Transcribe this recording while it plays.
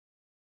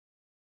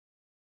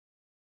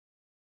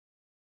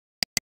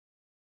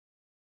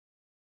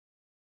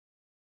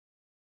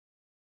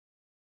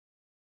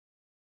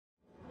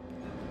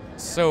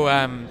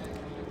So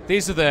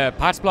these are the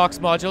PatchBlocks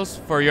modules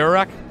for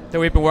Eurorack that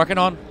we've been working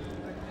on.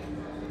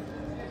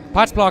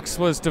 PatchBlocks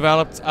was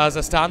developed as a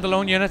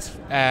standalone unit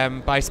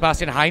by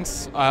Sebastian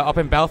Heinz up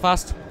in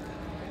Belfast,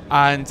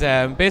 and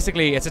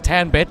basically it's a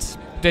 10-bit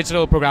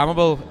digital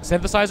programmable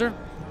synthesizer.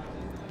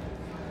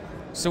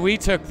 So we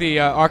took the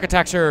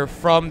architecture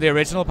from the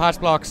original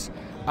PatchBlocks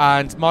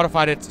and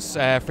modified it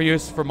for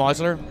use for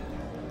modular.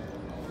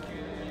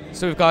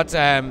 So we've got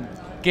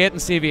gate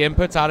and CV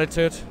inputs added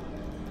to it,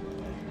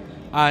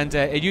 and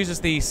it uses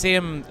the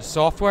same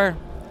software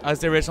as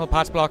the original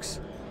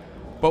PatchBlocks,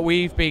 but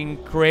we've been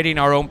creating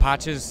our own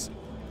patches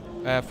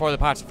for the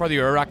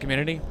Eurorack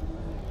community.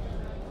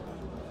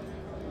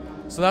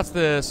 So that's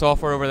the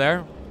software over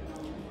there.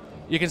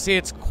 You can see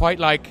it's quite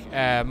like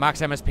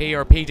Max MSP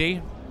or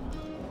PD.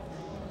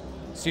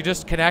 So you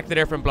just connect the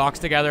different blocks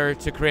together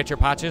to create your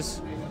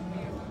patches.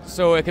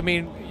 So it can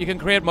mean you can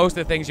create most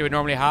of the things you would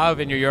normally have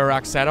in your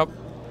Eurorack setup.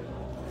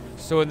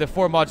 So in the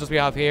 4 modules we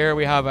have here,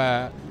 we have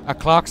a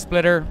clock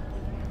splitter.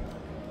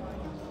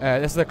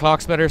 This is a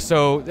clock splitter,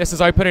 so this is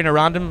outputting a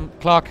random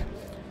clock.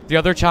 The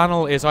other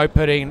channel is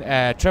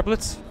outputting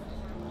triplets.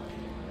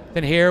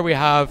 Then here we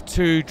have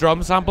 2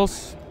 drum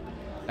samples,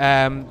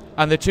 and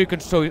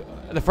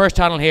the first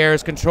channel here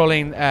is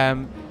controlling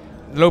the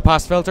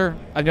low-pass filter,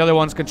 and the other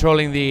one's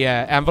controlling the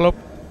envelope.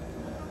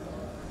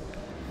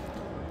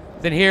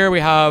 Then here we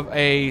have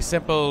a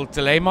simple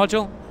delay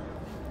module.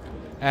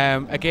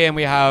 Again,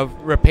 we have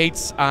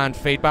repeats and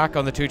feedback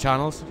on the 2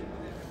 channels.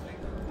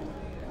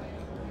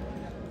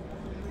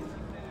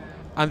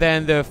 And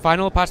then the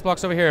final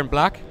PatchBlocks over here in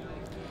black.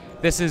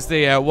 This is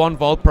the 1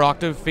 volt per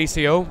octave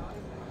VCO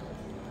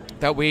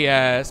that we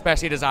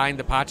specially designed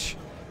the patch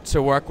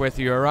to work with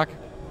Eurorack.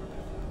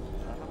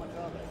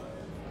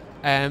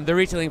 They're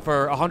retailing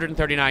for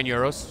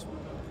 €139,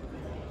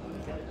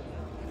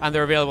 and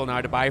they're available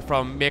now to buy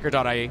from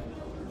Maker.ie.